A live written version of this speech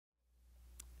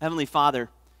Heavenly Father,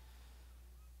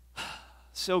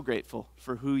 so grateful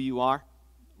for who you are.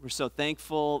 We're so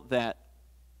thankful that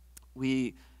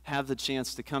we have the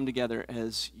chance to come together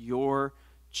as your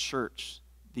church,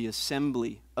 the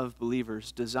assembly of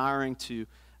believers, desiring to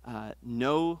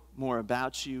know more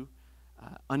about you,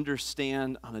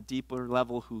 understand on a deeper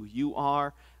level who you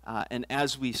are, and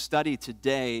as we study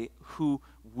today, who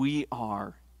we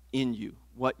are in you,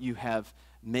 what you have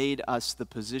made us, the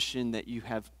position that you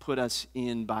have put us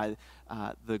in by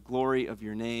the glory of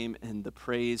your name and the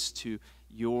praise to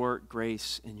your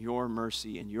grace and your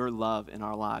mercy and your love in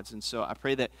our lives. And so I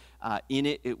pray that in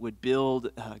it would build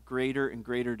a greater and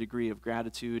greater degree of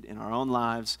gratitude in our own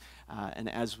lives, and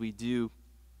as we do,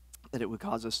 that it would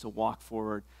cause us to walk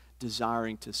forward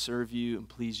desiring to serve you and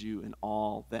please you in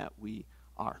all that we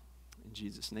are. In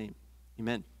Jesus' name,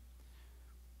 amen.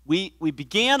 We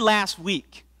began last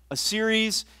week a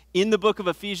series in the book of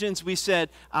Ephesians. We said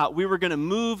we were going to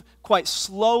move quite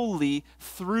slowly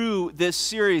through this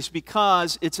series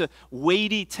because it's a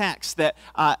weighty text that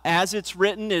as it's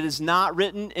written, it is not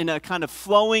written in a kind of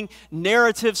flowing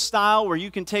narrative style where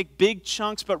you can take big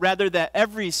chunks, but rather that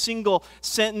every single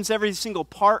sentence, every single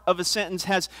part of a sentence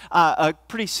has a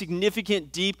pretty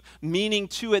significant, deep meaning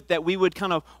to it that we would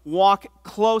kind of walk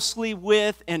closely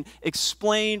with and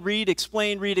explain, read,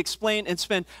 and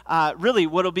spend really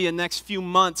what will be the next few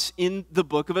months in the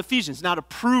book of Ephesians. Now, to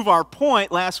prove our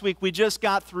point, last week we just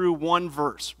got through one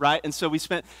verse, right? And so we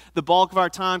spent the bulk of our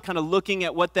time kind of looking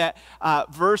at what that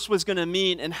verse was going to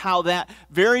mean and how that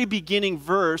very beginning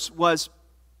verse was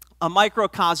a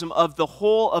microcosm of the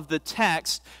whole of the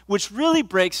text, which really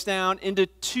breaks down into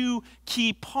two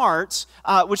key parts,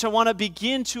 which I want to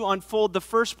begin to unfold the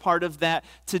first part of that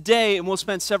today, and we'll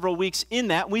spend several weeks in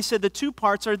that. And we said the two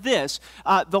parts are this.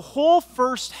 The whole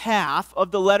first half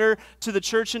of the letter to the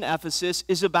church in Ephesus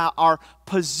is about our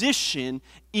position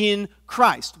in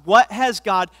Christ. What has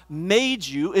God made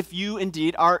you if you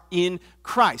indeed are in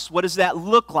Christ? What does that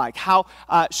look like? How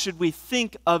should we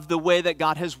think of the way that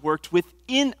God has worked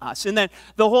within us? And then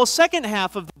the whole second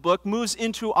half of the book moves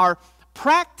into our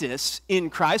practice in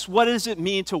Christ. What does it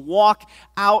mean to walk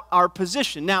out our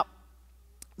position? Now,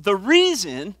 the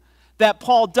reason that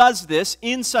Paul does this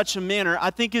in such a manner,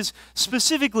 I think, is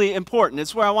specifically important.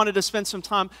 It's where I wanted to spend some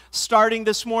time starting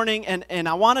this morning, and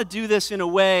I want to do this in a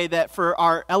way that for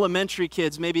our elementary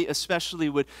kids, maybe especially,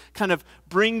 would kind of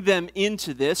bring them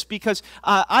into this, because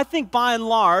I think by and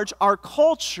large, our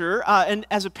culture, and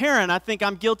as a parent, I think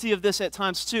I'm guilty of this at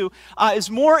times too,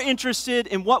 is more interested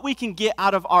in what we can get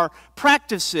out of our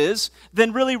practices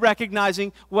than really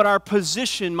recognizing what our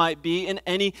position might be in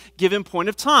any given point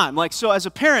of time. Like, so as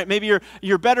a parent, maybe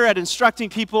you're better at instructing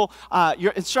people,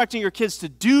 you're instructing your kids to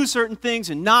do certain things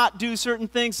and not do certain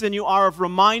things than you are of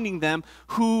reminding them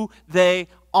who they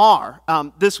are.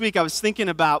 This week I was thinking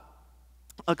about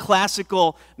a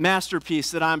classical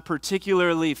masterpiece that I'm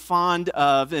particularly fond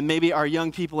of, and maybe our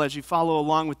young people, as you follow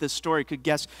along with this story, could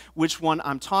guess which one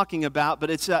I'm talking about. But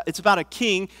it's about a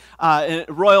king, a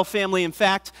royal family. In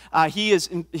fact, he's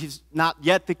not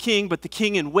yet the king, but the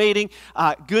king in waiting.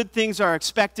 Good things are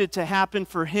expected to happen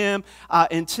for him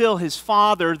until his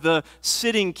father, the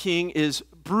sitting king, is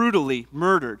brutally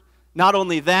murdered. Not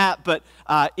only that, but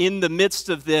in the midst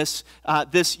of this,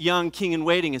 this young king in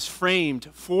waiting is framed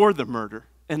for the murder,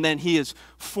 and then he is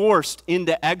forced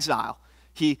into exile.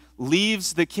 He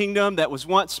leaves the kingdom that was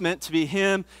once meant to be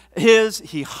his.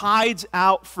 He hides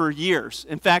out for years.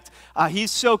 In fact, he's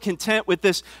so content with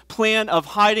this plan of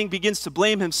hiding, begins to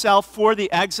blame himself for the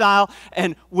exile,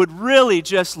 and would really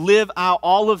just live out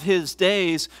all of his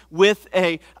days with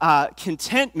a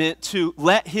contentment to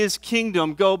let his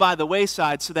kingdom go by the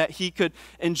wayside so that he could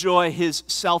enjoy his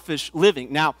selfish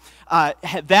living. Now,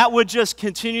 that would just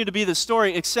continue to be the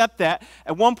story, except that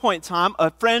at one point in time,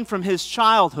 a friend from his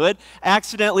childhood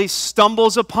accidentally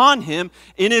stumbles upon him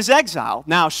in his exile.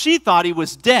 Now, she thought he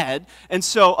was dead, and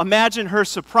so imagine her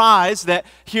surprise that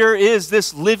here is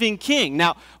this living king.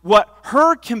 Now, what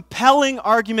her compelling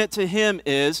argument to him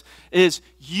is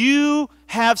you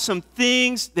have some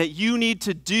things that you need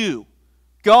to do.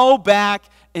 Go back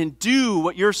and do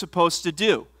what you're supposed to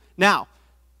do. Now,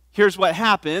 here's what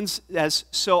happens, as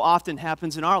so often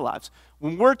happens in our lives.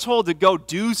 When we're told to go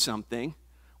do something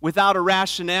without a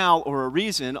rationale or a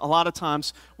reason, a lot of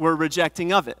times we're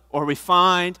rejecting of it. Or we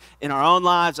find in our own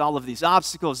lives all of these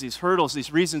obstacles, these hurdles,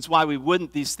 these reasons why we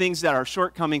wouldn't, these things that are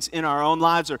shortcomings in our own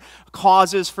lives or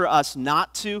causes for us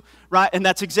not to, right? And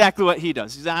that's exactly what he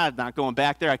does. He's I'm not going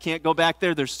back there. I can't go back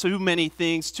there. There's too many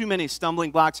things, too many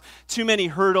stumbling blocks, too many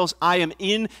hurdles. I am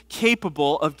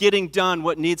incapable of getting done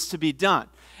what needs to be done.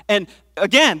 And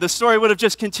again, the story would have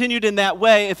just continued in that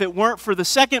way if it weren't for the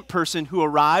second person who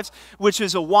arrives, which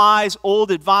is a wise old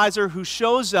advisor who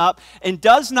shows up and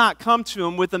does not come to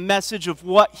him with a message of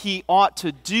what he ought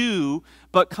to do,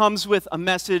 but comes with a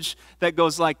message that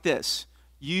goes like this: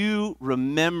 you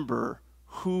remember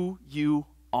who you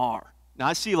are. Now,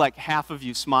 I see like half of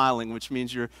you smiling, which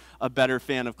means you're a better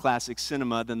fan of classic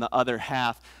cinema than the other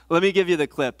half. Let me give you the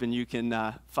clip, and you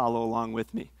can follow along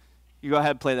with me. You go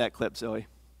ahead and play that clip, Zoe.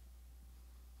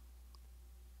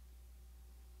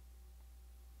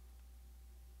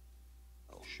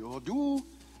 Sure do.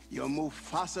 You're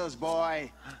Mufasa's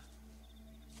boy.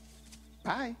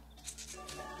 Bye.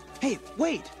 Hey,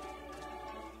 wait.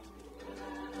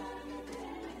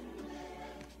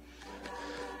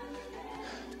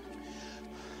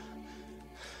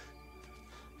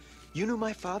 You knew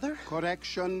my father?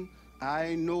 Correction.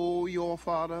 I know your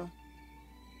father.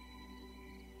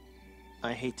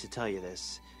 I hate to tell you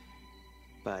this,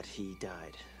 but he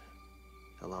died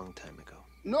a long time ago.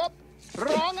 Nope.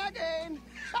 Wrong again.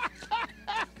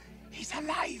 He's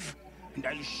alive. And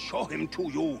I'll show him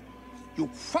to you. You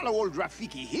follow old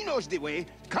Rafiki. He knows the way.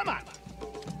 Come on.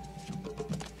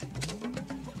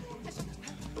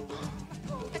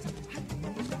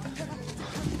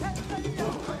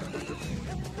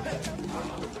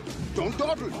 Don't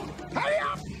dawdle. Hurry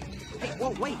up! Hey,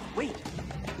 whoa, wait.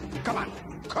 Come on.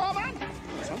 Come on!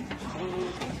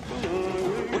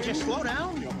 Would you slow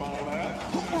down?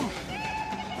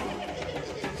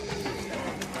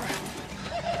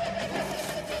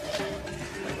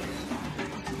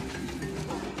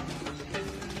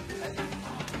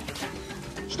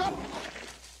 Stop!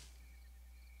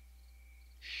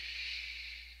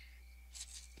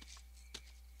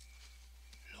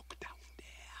 Look down there.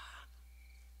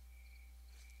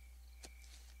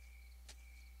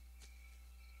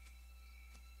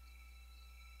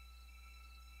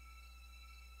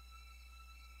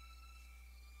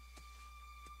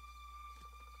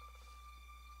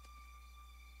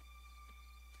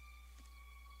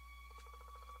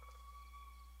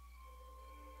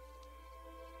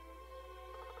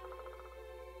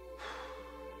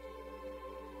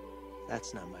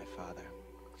 That's not my father.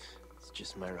 It's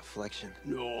just my reflection.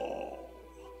 No.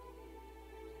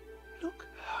 Look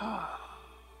hard.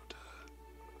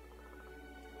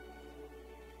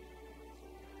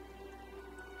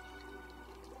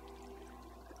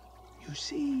 You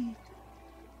see,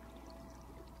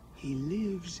 he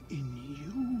lives in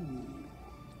you.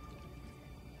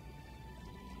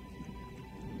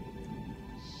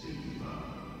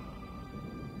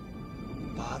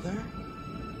 Father?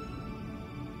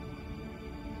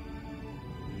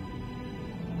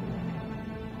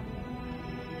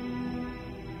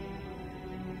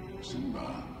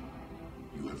 Simba,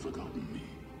 you have forgotten me.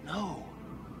 No.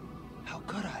 How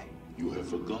could I? You have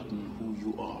forgotten who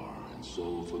you are, and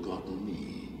so forgotten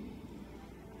me.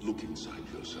 Look inside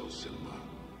yourself, Simba.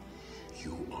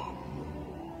 You are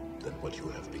more than what you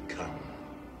have become.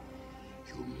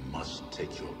 You must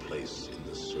take your place in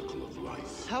the circle of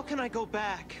life. How can I go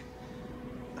back?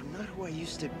 I'm not who I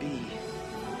used to be.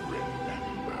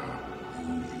 Remember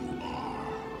who you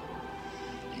are.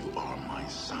 You are my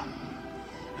son,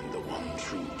 and the one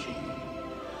true king.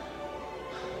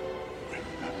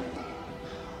 Remember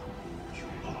who you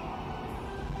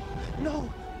are.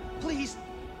 No! Please!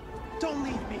 Don't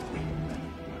leave me!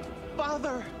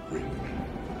 Father! Remember.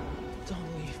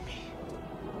 Don't leave me.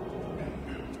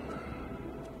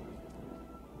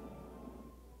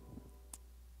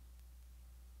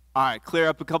 All right, clear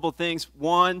up a couple things.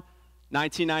 One,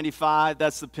 1995,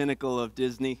 that's the pinnacle of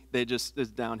Disney. It's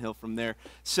downhill from there.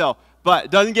 So, but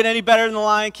it doesn't get any better than The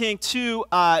Lion King. Two,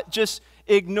 just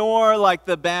ignore like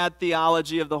the bad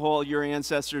theology of the whole your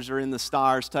ancestors are in the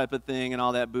stars type of thing and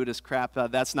all that Buddhist crap.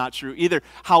 That's not true either.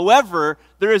 However,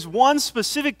 there is one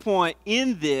specific point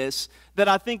in this that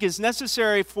I think is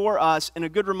necessary for us and a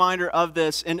good reminder of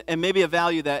this, and maybe a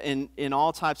value that in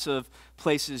all types of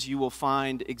places you will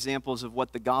find examples of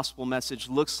what the gospel message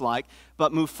looks like.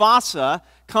 But Mufasa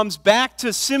comes back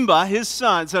to Simba, his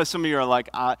son. So some of you are like,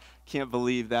 I can't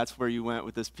believe that's where you went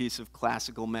with this piece of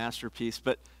classical masterpiece.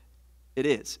 But it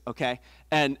is, okay?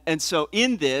 And so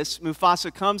in this,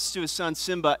 Mufasa comes to his son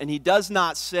Simba, and he does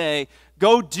not say,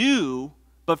 go do,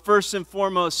 but first and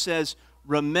foremost says,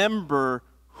 remember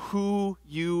who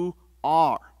you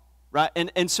are, right?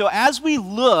 And so as we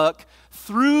look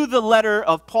through the letter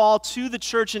of Paul to the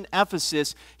church in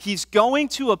Ephesus, he's going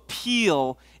to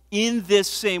appeal in this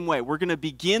same way. We're going to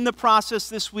begin the process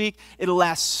this week. It'll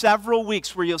last several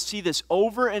weeks where you'll see this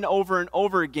over and over and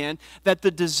over again, that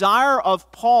the desire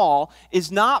of Paul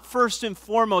is not first and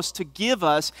foremost to give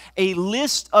us a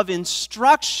list of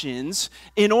instructions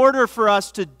in order for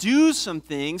us to do some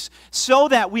things so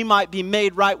that we might be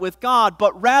made right with God,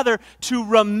 but rather to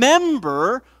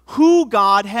remember who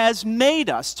God has made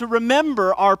us, to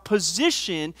remember our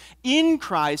position in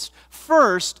Christ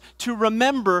first, to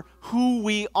remember who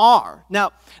we are.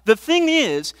 Now, the thing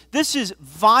is, this is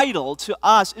vital to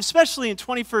us, especially in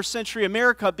 21st century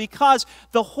America, because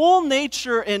the whole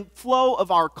nature and flow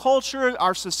of our culture,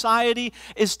 our society,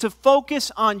 is to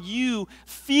focus on you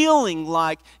feeling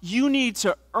like you need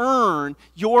to earn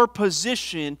your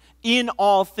position in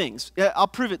all things. I'll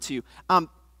prove it to you.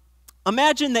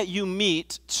 Imagine that you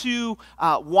meet two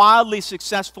wildly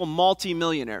successful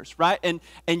multimillionaires, right? And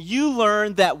you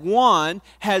learn that one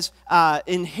has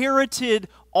inherited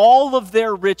all of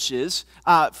their riches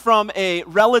from a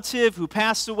relative who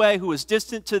passed away, who was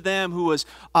distant to them, who was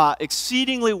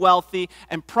exceedingly wealthy.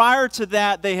 And prior to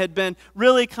that, they had been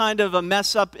really kind of a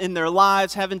mess up in their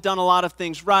lives, haven't done a lot of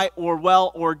things right or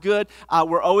well or good.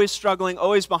 Were always struggling,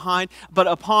 always behind. But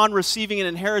upon receiving an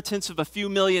inheritance of a few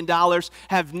 $1 million,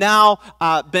 have now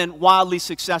been wildly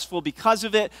successful because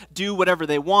of it, do whatever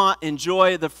they want,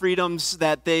 enjoy the freedoms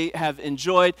that they have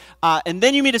enjoyed. And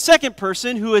then you meet a second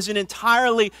person who is an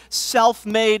entirely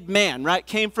self-made man, right?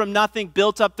 Came from nothing,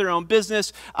 built up their own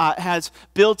business, has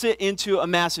built it into a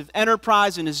massive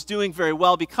enterprise and is doing very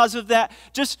well because of that.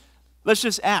 Let's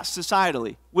just ask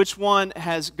societally, which one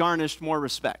has garnished more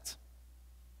respect?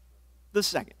 The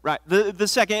second, right? The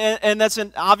second, and that's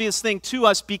an obvious thing to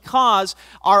us because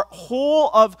our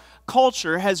whole of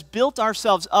culture has built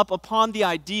ourselves up upon the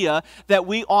idea that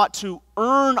we ought to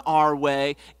earn our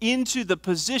way into the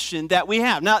position that we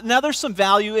have. Now there's some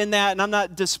value in that, and I'm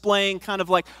not displaying kind of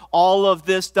like all of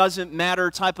this doesn't matter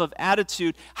type of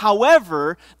attitude.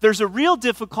 However, there's a real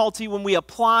difficulty when we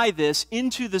apply this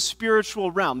into the spiritual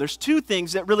realm. There's two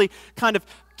things that really kind of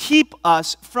keep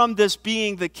us from this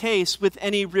being the case with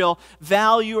any real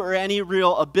value or any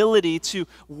real ability to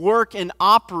work and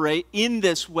operate in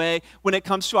this way when it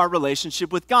comes to our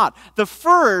relationship with God. The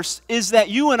first is that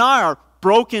you and I are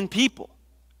broken people.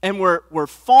 And we're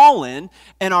fallen,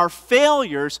 and our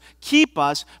failures keep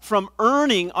us from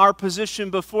earning our position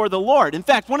before the Lord. In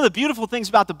fact, one of the beautiful things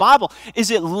about the Bible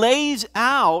is it lays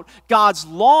out God's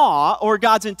law or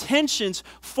God's intentions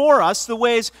for us, the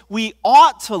ways we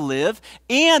ought to live.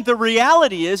 And the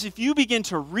reality is, if you begin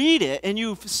to read it and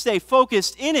you stay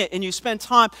focused in it and you spend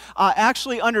time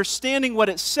actually understanding what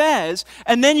it says,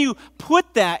 and then you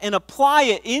put that and apply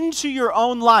it into your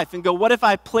own life and go, what if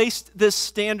I placed this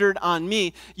standard on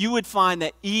me? You would find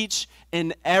that each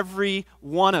and every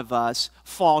one of us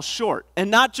fall short.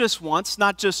 And not just once,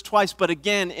 not just twice, but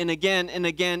again and again and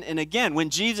again and again. When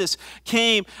Jesus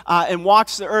came and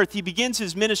walks the earth, he begins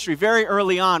his ministry very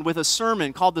early on with a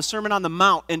sermon called the Sermon on the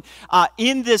Mount. And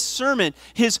in this sermon,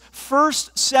 his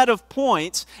first set of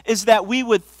points is that we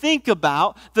would think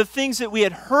about the things that we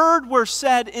had heard were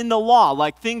said in the law,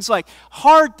 like things like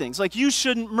hard things, like you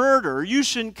shouldn't murder, or you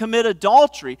shouldn't commit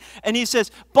adultery. And he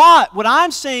says, but what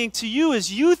I'm saying to you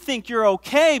is you think you're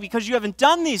okay because you haven't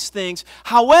done these things.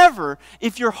 However,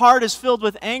 if your heart is filled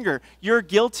with anger, you're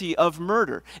guilty of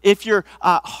murder. If your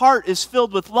heart is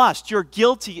filled with lust, you're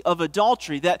guilty of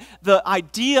adultery. That the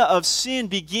idea of sin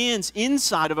begins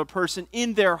inside of a person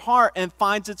in their heart and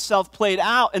finds itself played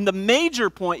out. And the major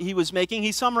point he was making,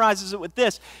 he summarizes it with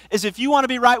this, is if you want to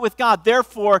be right with God,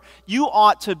 therefore you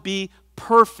ought to be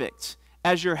perfect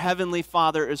as your heavenly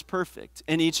Father is perfect.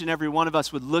 And each and every one of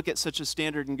us would look at such a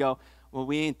standard and go, well,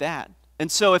 we ain't that.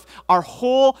 And so if our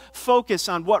whole focus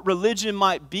on what religion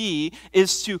might be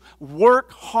is to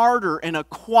work harder and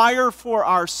acquire for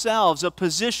ourselves a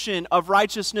position of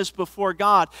righteousness before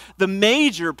God, the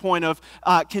major point of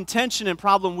contention and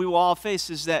problem we will all face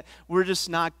is that we're just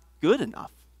not good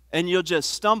enough. And you'll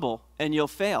just stumble and you'll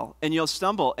fail, and you'll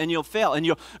stumble and you'll fail, and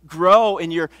you'll grow in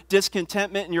your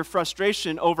discontentment and your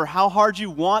frustration over how hard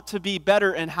you want to be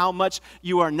better and how much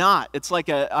you are not. It's like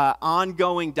an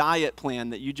ongoing diet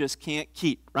plan that you just can't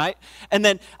keep, right? And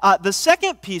then the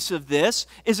second piece of this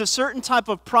is a certain type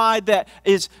of pride that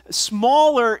is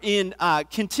smaller in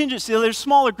contingency. There's a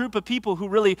smaller group of people who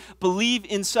really believe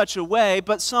in such a way,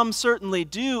 but some certainly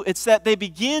do. It's that they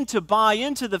begin to buy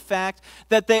into the fact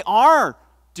that they are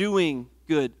doing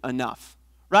good enough,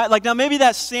 right? Like now maybe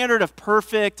that standard of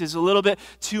perfect is a little bit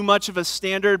too much of a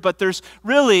standard, but there's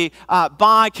really,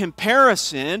 by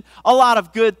comparison, a lot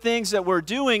of good things that we're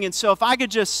doing. And so if I could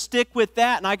just stick with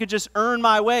that and I could just earn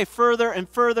my way further and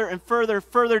further and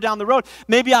further down the road,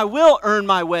 maybe I will earn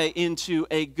my way into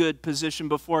a good position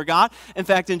before God. In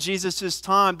fact, in Jesus'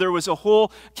 time, there was a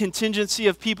whole contingency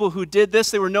of people who did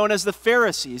this. They were known as the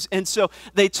Pharisees. And so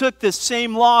they took this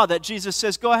same law that Jesus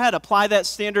says, go ahead, apply that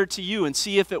standard to you and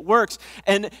see if it works.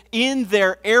 And in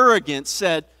their arrogance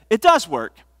said, it does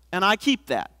work, and I keep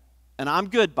that, and I'm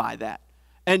good by that.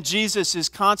 And Jesus is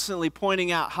constantly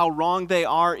pointing out how wrong they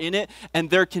are in it, and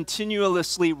they're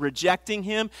continuously rejecting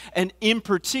him. And in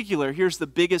particular, here's the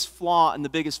biggest flaw and the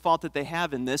biggest fault that they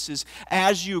have in this is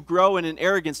as you grow in an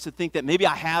arrogance to think that maybe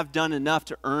I have done enough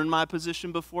to earn my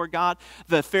position before God,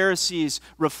 the Pharisees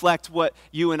reflect what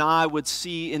you and I would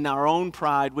see in our own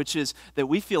pride, which is that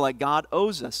we feel like God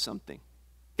owes us something.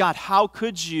 God, how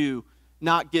could you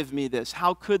not give me this?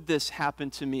 How could this happen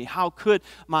to me? How could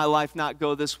my life not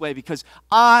go this way? Because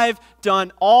I've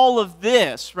done all of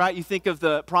this, right? You think of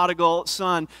the prodigal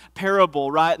son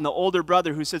parable, right? And the older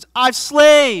brother who says, I've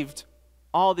slaved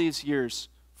all these years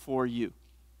for you,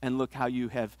 and look how you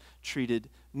have treated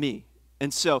me.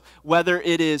 And so whether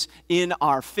it is in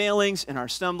our failings, in our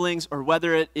stumblings, or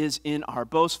whether it is in our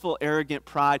boastful, arrogant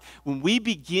pride, when we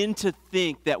begin to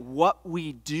think that what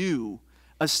we do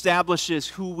establishes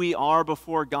who we are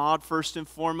before God first and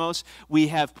foremost, we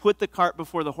have put the cart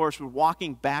before the horse. We're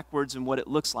walking backwards in what it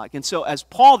looks like. And so as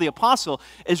Paul the apostle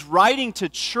is writing to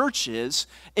churches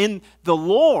in the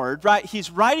Lord, right, he's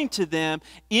writing to them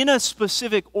in a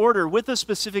specific order with a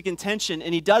specific intention.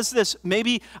 And he does this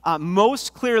maybe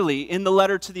most clearly in the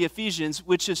letter to the Ephesians,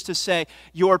 which is to say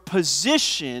your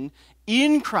position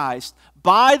in Christ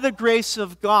by the grace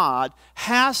of God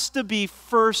has to be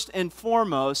first and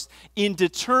foremost in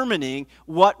determining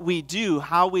what we do,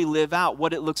 how we live out,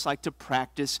 what it looks like to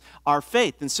practice our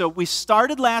faith. And so we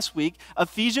started last week,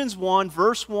 Ephesians 1,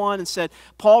 verse 1, and said,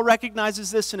 Paul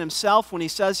recognizes this in himself when he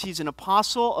says he's an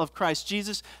apostle of Christ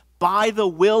Jesus by the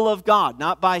will of God,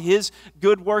 not by his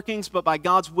good workings, but by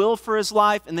God's will for his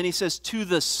life. And then he says, to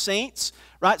the saints,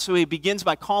 right? So he begins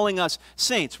by calling us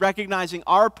saints, recognizing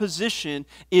our position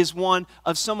is one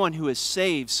of someone who is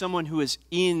saved, someone who is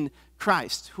in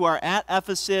Christ, who are at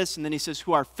Ephesus, and then he says,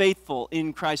 who are faithful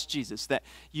in Christ Jesus, that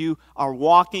you are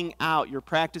walking out, you're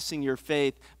practicing your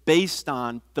faith based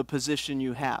on the position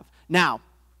you have. Now,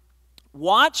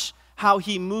 watch how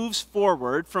he moves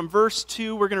forward from verse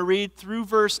 2. We're going to read through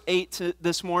verse 8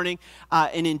 this morning.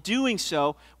 And in doing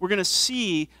so, we're going to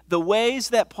see the ways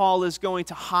that Paul is going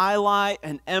to highlight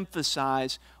and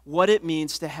emphasize what it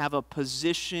means to have a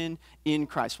position in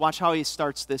Christ. Watch how he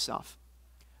starts this off.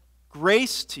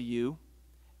 Grace to you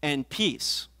and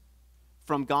peace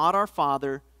from God our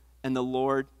Father and the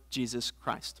Lord Jesus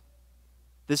Christ.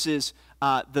 This is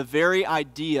the very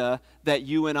idea that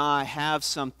you and I have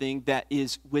something that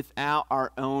is without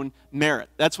our own merit.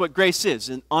 That's what grace is,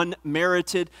 an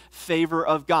unmerited favor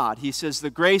of God. He says the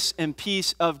grace and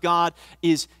peace of God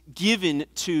is given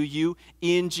to you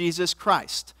in Jesus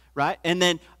Christ, right? And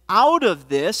then out of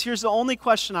this, here's the only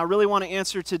question I really want to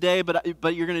answer today,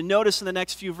 but you're going to notice in the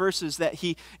next few verses that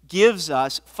he gives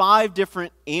us 5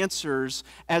 different answers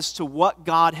as to what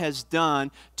God has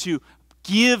done to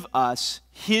give us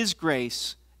his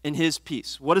grace and his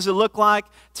peace. What does it look like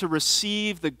to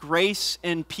receive the grace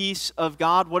and peace of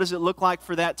God? What does it look like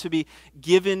for that to be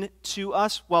given to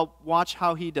us? Well, watch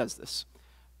how he does this.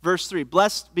 Verse 3,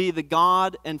 blessed be the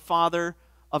God and Father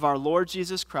of our Lord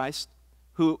Jesus Christ,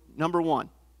 who, number 1,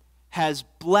 has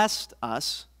blessed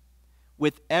us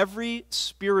with every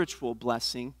spiritual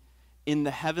blessing in the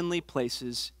heavenly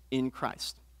places in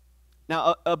Christ.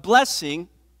 Now, a blessing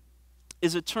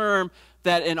is a term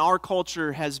that in our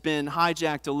culture has been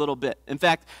hijacked a little bit. In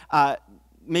fact,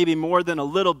 maybe more than a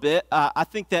little bit. I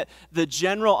think that the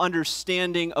general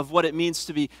understanding of what it means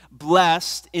to be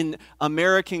blessed in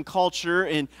American culture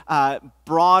and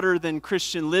broader than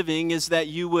Christian living is that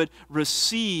you would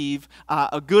receive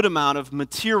a good amount of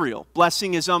material.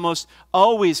 Blessing is almost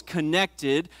always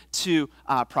connected to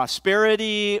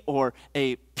prosperity or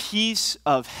a piece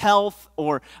of health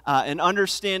or an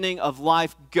understanding of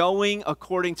life going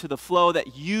according to the flow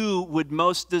that you would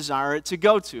most desire it to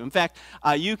go to. In fact,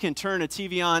 you can turn a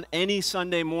TV on any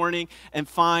Sunday morning and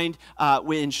find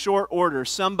in short order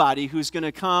somebody who's going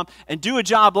to come and do a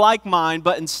job like mine,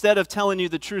 but instead of telling you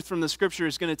the truth from the Scripture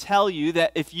is going to tell you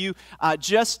that if you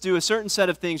just do a certain set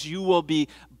of things, you will be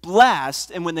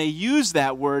blessed, and when they use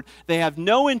that word, they have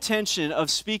no intention of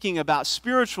speaking about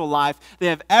spiritual life. They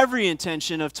have every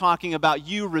intention of talking about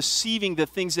you receiving the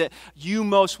things that you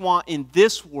most want in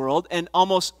this world, and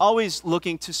almost always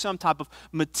looking to some type of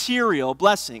material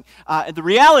blessing. And the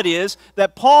reality is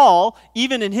that Paul,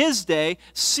 even in his day,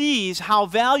 sees how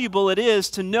valuable it is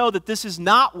to know that this is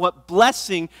not what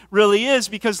blessing really is,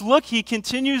 because look, he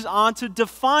continues on to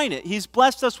define it. He's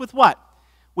blessed us with what?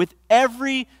 With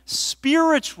every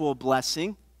spiritual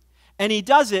blessing, and he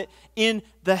does it in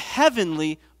the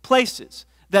heavenly places.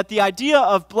 That the idea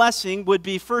of blessing would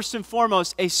be first and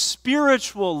foremost a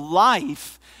spiritual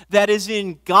life that is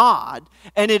in God,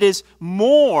 and it is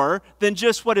more than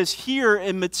just what is here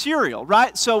in material,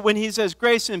 right? So when he says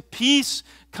grace and peace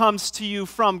comes to you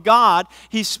from God,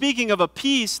 he's speaking of a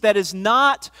peace that is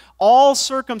not all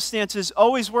circumstances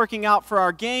always working out for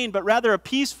our gain, but rather a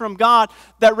peace from God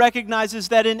that recognizes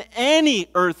that in any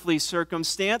earthly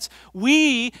circumstance,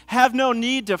 we have no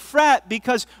need to fret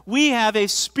because we have a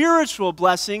spiritual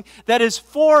blessing that is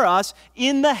for us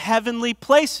in the heavenly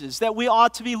places, that we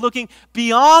ought to be looking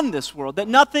beyond this world, that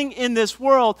nothing in this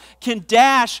world can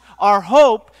dash our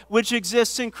hope which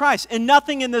exists in Christ. And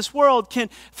nothing in this world can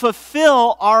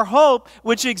fulfill our hope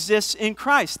which exists in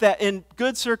Christ. That in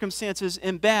good circumstances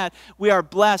and bad, we are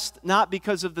blessed not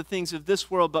because of the things of this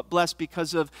world, but blessed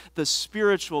because of the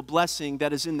spiritual blessing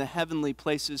that is in the heavenly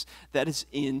places, that is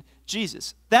in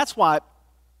Jesus. That's why,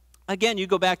 again, you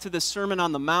go back to the Sermon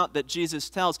on the Mount that Jesus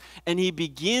tells, and he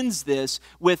begins this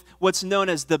with what's known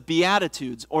as the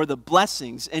Beatitudes or the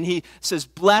blessings. And he says,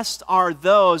 blessed are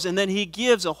those. And then he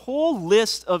gives a whole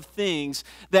list of things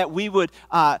that we would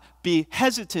be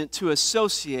hesitant to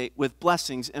associate with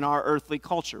blessings in our earthly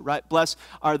culture, right? Blessed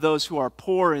are those who are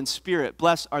poor in spirit.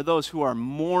 Blessed are those who are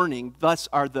mourning. Blessed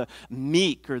are the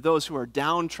meek, or those who are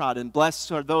downtrodden.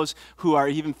 Blessed are those who are,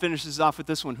 even finishes off with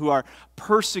this one, who are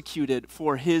persecuted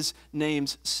for his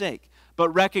name's sake.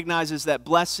 But recognizes that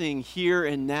blessing here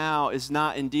and now is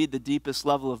not indeed the deepest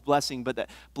level of blessing, but that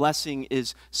blessing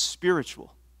is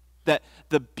spiritual. That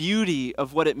the beauty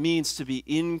of what it means to be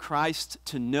in Christ,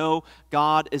 to know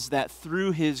God, is that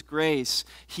through his grace,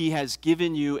 he has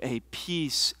given you a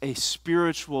peace, a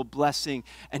spiritual blessing,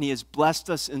 and he has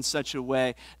blessed us in such a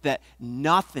way that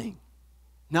nothing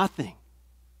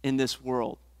in this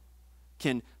world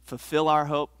can fulfill our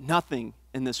hope. Nothing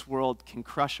in this world can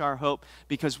crush our hope,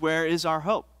 because where is our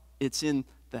hope? It's in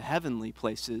the heavenly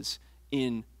places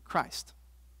in Christ.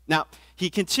 Now,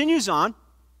 he continues on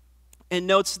and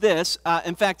notes this.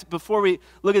 In fact, before we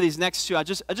look at these next two, I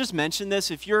just mentioned this.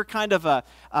 If you're kind of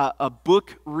a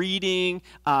book reading,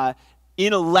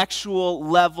 intellectual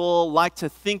level, like to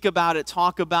think about it,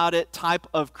 talk about it type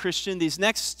of Christian, these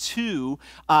next two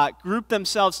group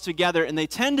themselves together, and they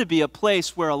tend to be a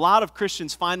place where a lot of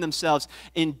Christians find themselves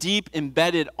in deep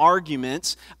embedded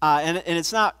arguments, and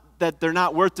it's not that they're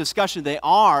not worth discussion. They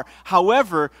are.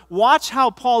 However, watch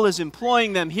how Paul is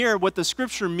employing them here, what the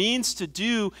Scripture means to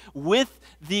do with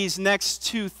these next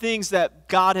two things that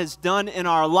God has done in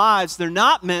our lives. They're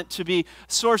not meant to be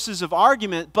sources of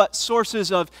argument, but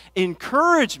sources of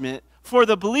encouragement for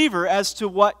the believer as to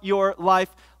what your life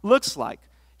looks like.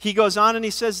 He goes on and he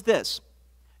says this,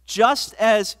 just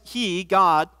as he,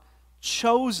 God,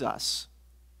 chose us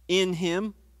in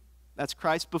him, that's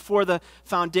Christ, before the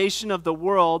foundation of the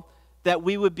world, that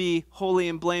we would be holy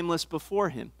and blameless before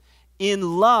him.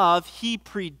 In love, he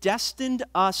predestined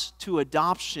us to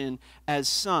adoption as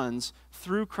sons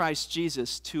through Christ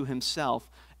Jesus to himself,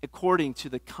 according to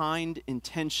the kind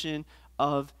intention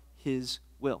of his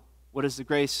will. What does the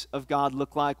grace of God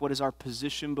look like? What is our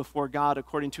position before God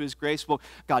according to his grace? Well,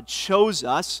 God chose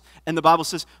us, and the Bible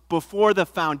says, before the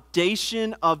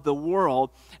foundation of the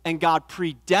world, and God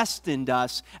predestined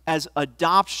us as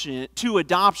adoption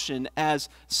as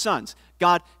sons.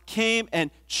 God came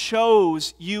and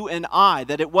chose you and I,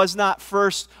 that it was not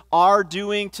first our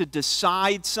doing to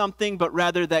decide something, but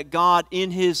rather that God in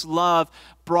his love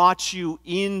brought you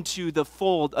into the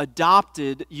fold,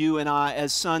 adopted you and I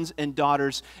as sons and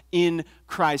daughters in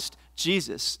Christ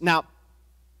Jesus. Now,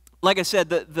 like I said,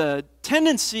 the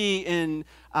tendency in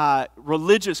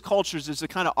religious cultures is to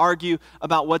kind of argue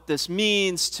about what this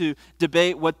means, to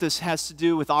debate what this has to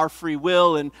do with our free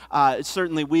will, and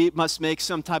certainly we must make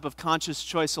some type of conscious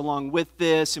choice along with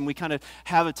this, and we kind of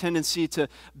have a tendency to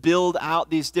build out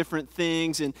these different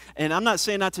things, and I'm not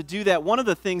saying not to do that. One of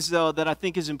the things, though, that I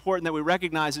think is important that we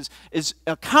recognize is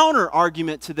a counter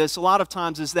argument to this a lot of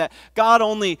times is that God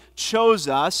only chose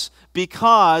us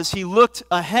because he looked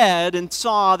ahead and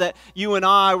saw that you and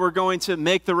I were going to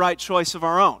make the right choice of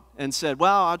our own. and said,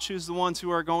 well, I'll choose the ones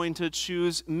who are going to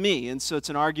choose me. And so it's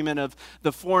an argument of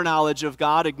the foreknowledge of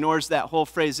God, ignores that whole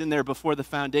phrase in there, before the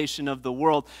foundation of the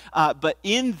world. But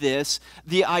in this,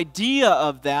 the idea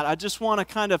of that, I just want to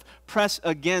kind of press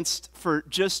against for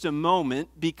just a moment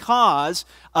because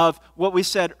of what we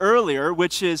said earlier,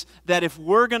 which is that if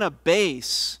we're going to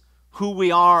base who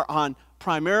we are on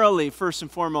primarily, first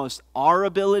and foremost, our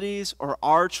abilities or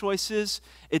our choices,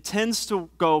 it tends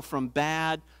to go from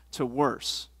bad to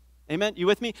worse. Amen? You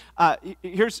with me?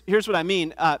 Here's what I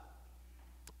mean.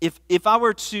 If I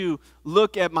were to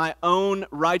look at my own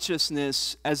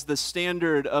righteousness as the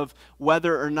standard of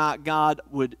whether or not God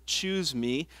would choose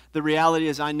me, the reality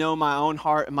is I know my own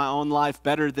heart and my own life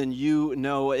better than you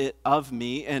know it of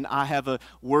me, and I have a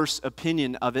worse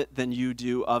opinion of it than you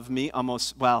do of me.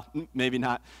 Almost, well, maybe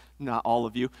not all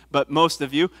of you, but most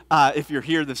of you, if you're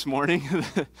here this morning.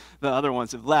 The other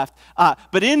ones have left.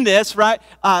 But in this, right,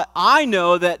 I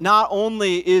know that not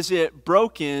only is it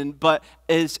broken, but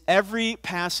as every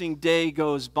passing day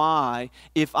goes by,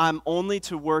 if I'm only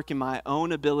to work in my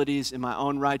own abilities, in my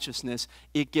own righteousness,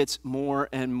 it gets more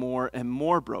and more and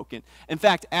more broken. In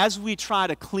fact, as we try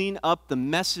to clean up the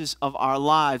messes of our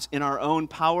lives in our own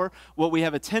power, what we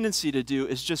have a tendency to do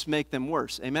is just make them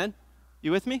worse. Amen?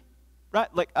 You with me? Right,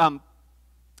 like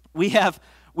we had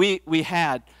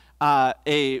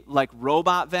a like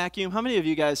robot vacuum. How many of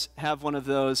you guys have one of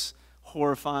those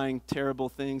horrifying, terrible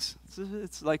things?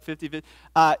 It's like 50-50.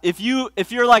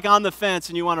 If you're like on the fence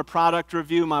and you want a product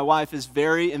review, my wife is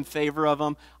very in favor of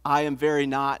them. I am very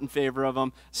not in favor of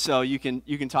them. So you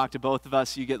can talk to both of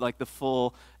us. You get like the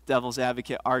full devil's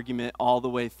advocate argument all the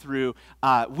way through.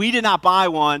 We did not buy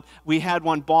one. We had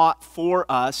one bought for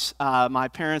us. My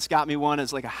parents got me one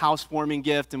as like a housewarming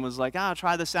gift and was like,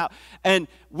 try this out. And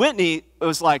Whitney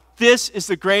was like, this is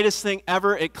the greatest thing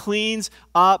ever. It cleans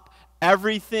up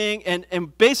everything.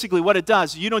 And basically what it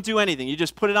does, you don't do anything. You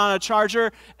just put it on a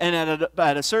charger, and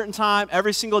at a certain time,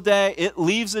 every single day, it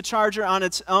leaves the charger on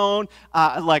its own.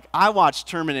 Like I watched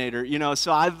Terminator,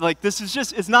 so I like, this is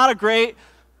just, it's not a great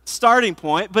starting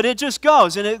point, but it just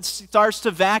goes and it starts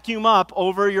to vacuum up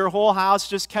over your whole house,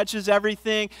 just catches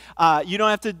everything. You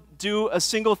don't have to do a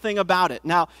single thing about it.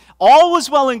 Now, all was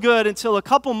well and good until a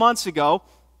couple months ago,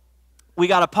 we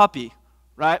got a puppy,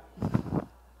 right?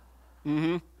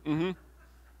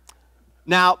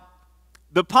 Now,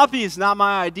 the puppy is not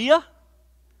my idea,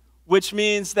 which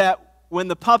means that when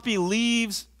the puppy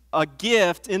leaves a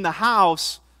gift in the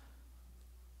house,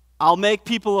 I'll make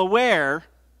people aware,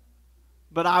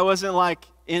 but I wasn't like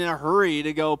in a hurry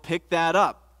to go pick that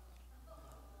up.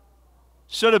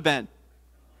 Should have been,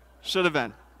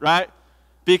 right?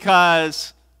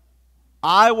 Because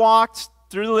I walked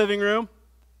through the living room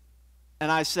and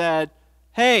I said,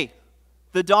 hey,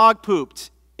 the dog pooped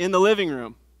in the living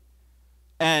room.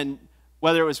 And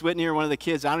whether it was Whitney or one of the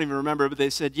kids, I don't even remember, but they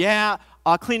said, yeah,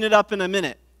 I'll clean it up in a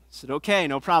minute. I said, okay,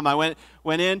 no problem. I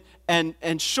went in,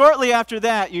 and shortly after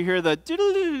that, you hear the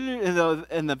doo-doo-doo-doo,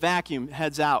 and the vacuum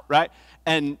heads out, right?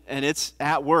 And it's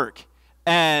at work.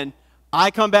 And I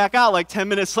come back out like 10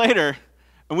 minutes later,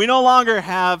 and we no longer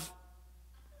have,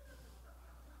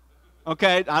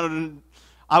 okay,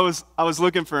 I was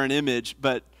looking for an image,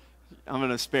 but I'm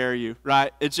going to spare you,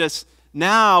 right? It's just,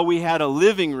 now we had a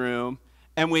living room,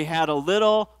 and we had a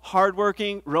little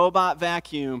hardworking robot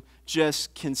vacuum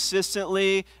just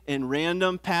consistently in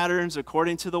random patterns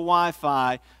according to the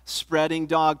Wi-Fi spreading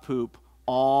dog poop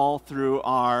all through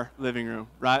our living room,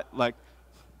 right? Like,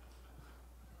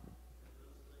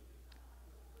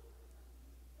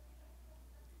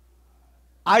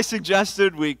 I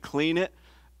suggested we clean it,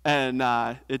 and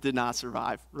it did not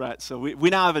survive, right? So we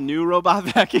now have a new robot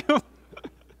vacuum.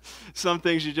 Some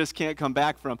things you just can't come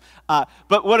back from.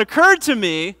 But what occurred to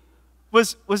me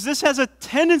was this has a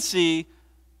tendency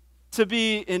to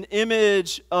be an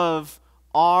image of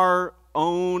our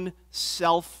own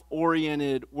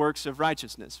self-oriented works of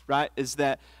righteousness, right? Is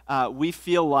that we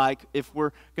feel like if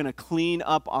we're going to clean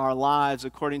up our lives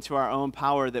according to our own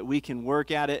power, that we can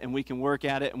work at it, and we can work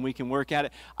at it, and we can work at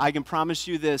it. I can promise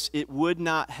you this, it would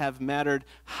not have mattered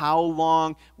how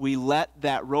long we let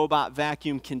that robot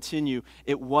vacuum continue.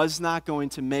 It was not going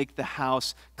to make the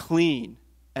house clean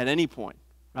at any point,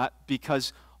 right?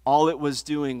 Because all it was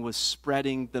doing was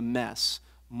spreading the mess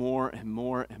more and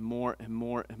more and more and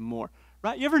more and more.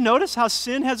 Right? You ever notice how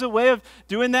sin has a way of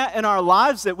doing that in our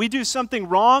lives, that we do something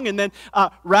wrong, and then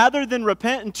rather than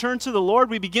repent and turn to the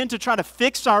Lord, we begin to try to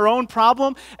fix our own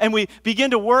problem, and we begin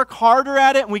to work harder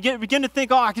at it, and we begin to think,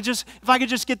 if I could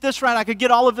just get this right, I could get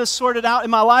all of this sorted out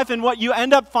in my life. And what you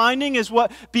end up finding is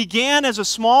what began as a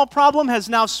small problem has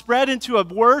now spread into a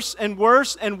worse and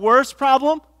worse and worse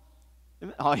problem.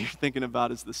 All you're thinking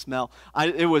about is the smell.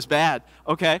 It was bad,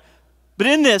 okay? But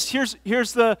in this,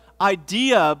 here's the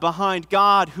idea behind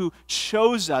God who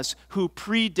chose us, who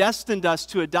predestined us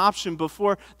to adoption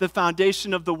before the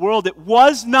foundation of the world. It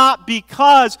was not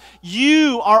because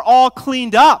you are all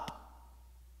cleaned up.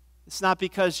 It's not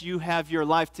because you have your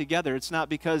life together. It's not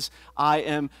because I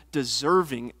am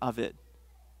deserving of it.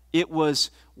 It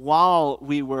was while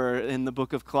we were, in the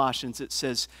book of Colossians, it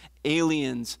says,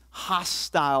 aliens,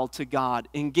 hostile to God,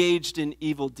 engaged in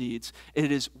evil deeds.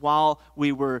 It is while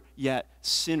we were yet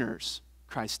sinners,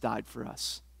 Christ died for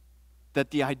us.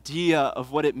 That the idea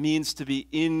of what it means to be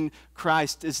in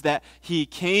Christ is that He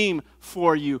came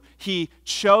for you, He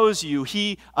chose you,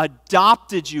 He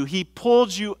adopted you, He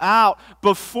pulled you out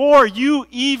before you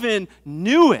even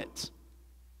knew it.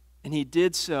 And He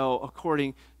did so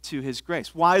according to His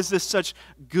grace. Why is this such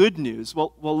good news?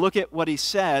 Well, look at what He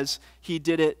says He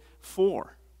did it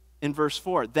for. In verse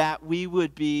 4, that we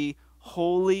would be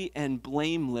holy and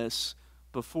blameless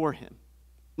before Him.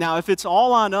 Now, if it's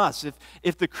all on us,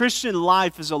 if the Christian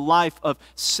life is a life of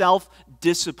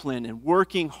self-discipline and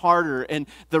working harder, and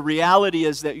the reality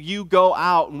is that you go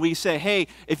out and we say, hey,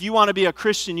 if you want to be a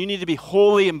Christian, you need to be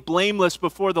holy and blameless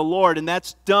before the Lord, and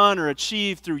that's done or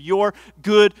achieved through your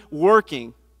good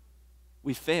working,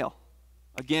 we fail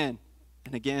again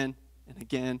and again and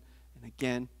again and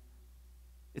again.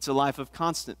 It's a life of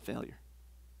constant failure.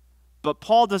 But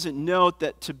Paul doesn't note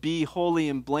that to be holy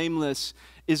and blameless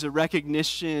is a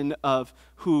recognition of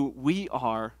who we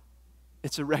are.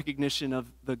 It's a recognition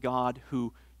of the God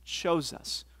who chose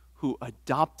us, who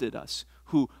adopted us,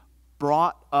 who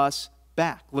brought us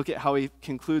back. Look at how he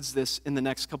concludes this in the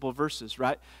next couple of verses,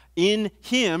 right? In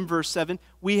Him, verse 7,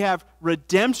 we have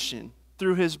redemption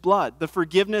through His blood, the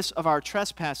forgiveness of our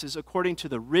trespasses according to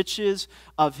the riches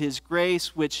of His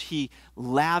grace, which He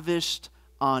lavished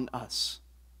on us.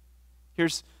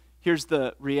 Here's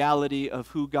the reality of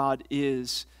who God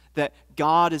is, that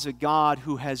God is a God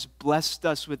who has blessed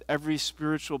us with every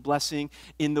spiritual blessing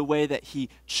in the way that He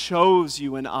chose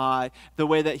you and I, the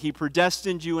way that He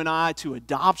predestined you and I to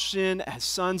adoption as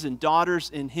sons and daughters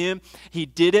in Him. He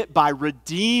did it by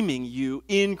redeeming you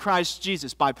in Christ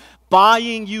Jesus, by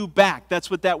buying you back.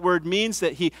 That's what that word means,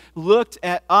 that He looked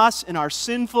at us in our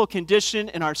sinful condition,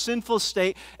 in our sinful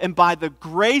state, and by the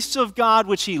grace of God,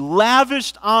 which He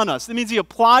lavished on us. That means He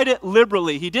applied it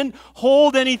liberally. He didn't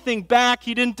hold anything back.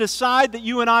 He didn't decide that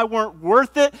you and I weren't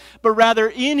worth it, but rather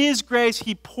in His grace,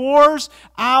 He pours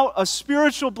out a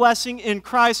spiritual blessing in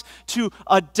Christ to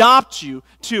adopt you,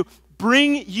 to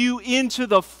bring you into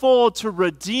the fold, to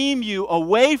redeem you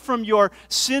away from your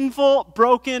sinful,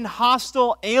 broken,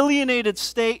 hostile, alienated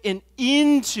state and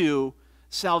into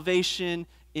salvation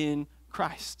in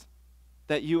Christ.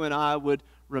 That you and I would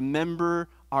remember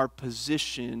our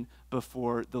position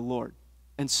before the Lord.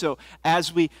 And so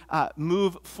as we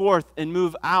move forth and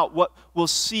move out, what we'll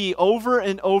see over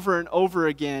and over and over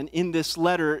again in this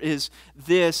letter is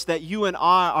this, that you and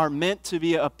I are meant to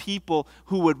be a people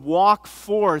who would walk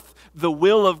forth the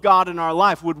will of God in our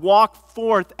life, would walk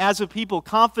forth as a people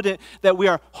confident that we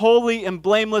are holy and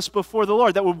blameless before the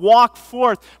Lord, that would walk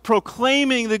forth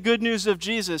proclaiming the good news of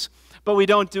Jesus. But we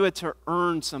don't do it to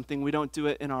earn something. We don't do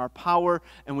it in our power,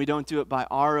 and we don't do it by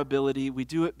our ability. We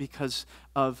do it because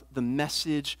of the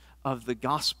message of the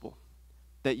gospel,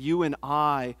 that you and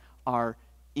I are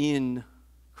in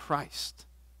Christ,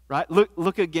 right?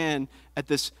 Look again at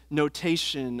this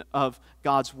notation of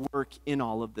God's work in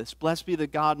all of this. Blessed be the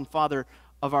God and Father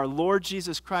of our Lord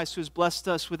Jesus Christ, who has blessed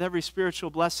us with every spiritual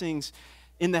blessings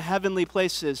in the heavenly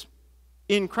places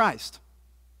in Christ.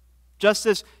 Just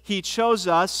as He chose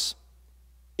us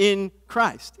in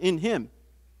Christ, in Him,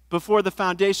 before the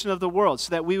foundation of the world, so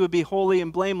that we would be holy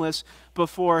and blameless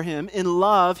before Him. In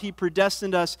love, He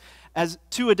predestined us as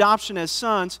to adoption as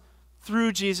sons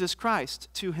through Jesus Christ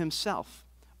to Himself,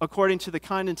 according to the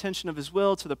kind intention of His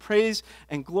will, to the praise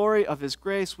and glory of His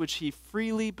grace, which He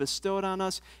freely bestowed on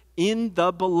us in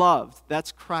the beloved.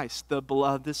 That's Christ, the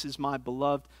beloved. This is my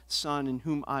beloved Son, in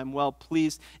whom I am well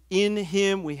pleased. In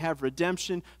Him we have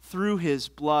redemption through His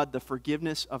blood, the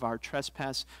forgiveness of our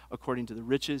trespass, according to the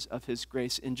riches of His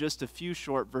grace. In just a few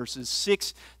short verses,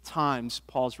 6 times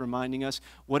Paul's reminding us,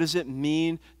 what does it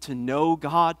mean to know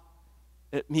God?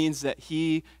 It means that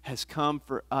He has come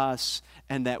for us,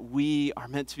 and that we are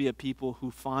meant to be a people who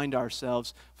find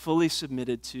ourselves fully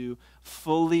submitted to,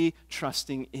 fully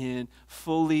trusting in,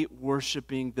 fully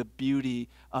worshiping the beauty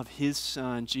of His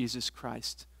Son, Jesus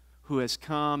Christ, who has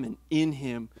come, and in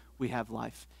Him we have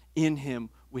life. In Him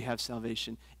we have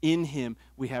salvation. In Him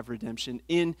we have redemption.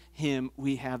 In Him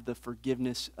we have the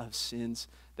forgiveness of sins,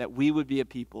 that we would be a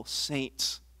people,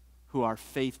 saints, who are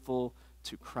faithful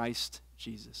to Christ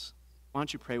Jesus. Why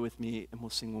don't you pray with me and we'll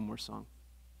sing one more song.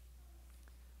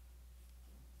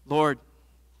 Lord,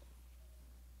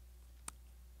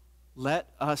 let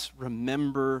us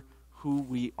remember who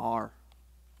we are.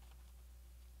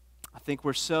 I think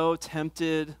we're so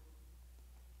tempted,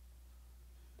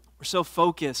 we're so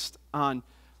focused on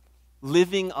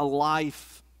living a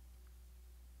life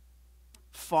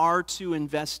far too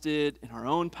invested in our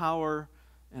own power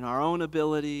and our own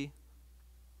ability,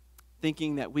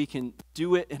 thinking that we can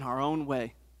do it in our own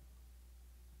way.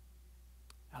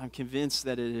 And I'm convinced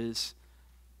that it is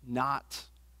not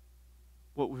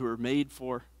what we were made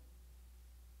for.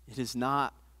 It is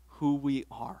not who we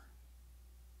are.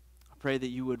 I pray that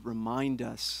you would remind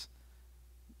us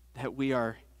that we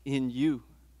are in you,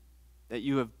 that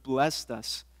you have blessed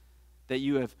us, that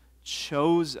you have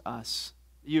chose us,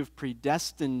 that you have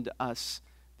predestined us,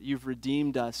 that you've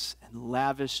redeemed us and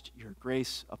lavished your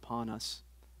grace upon us.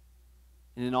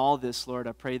 And in all this, Lord,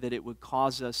 I pray that it would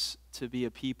cause us to be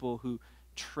a people who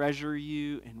treasure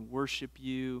you and worship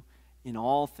you in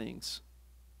all things.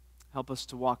 Help us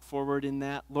to walk forward in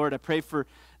that. Lord, I pray for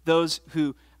those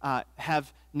who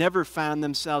have never found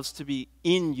themselves to be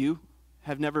in you,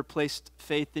 have never placed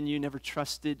faith in you, never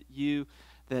trusted you,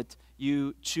 that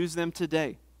you choose them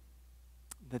today,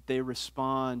 that they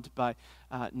respond by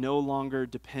no longer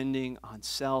depending on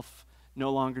self,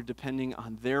 no longer depending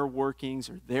on their workings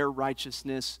or their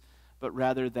righteousness, but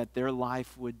rather that their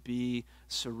life would be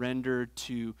surrendered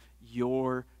to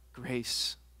your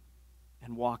grace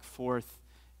and walk forth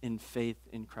in faith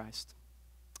in Christ.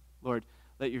 Lord,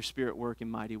 let your Spirit work in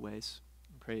mighty ways.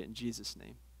 I pray it in Jesus'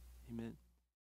 name. Amen.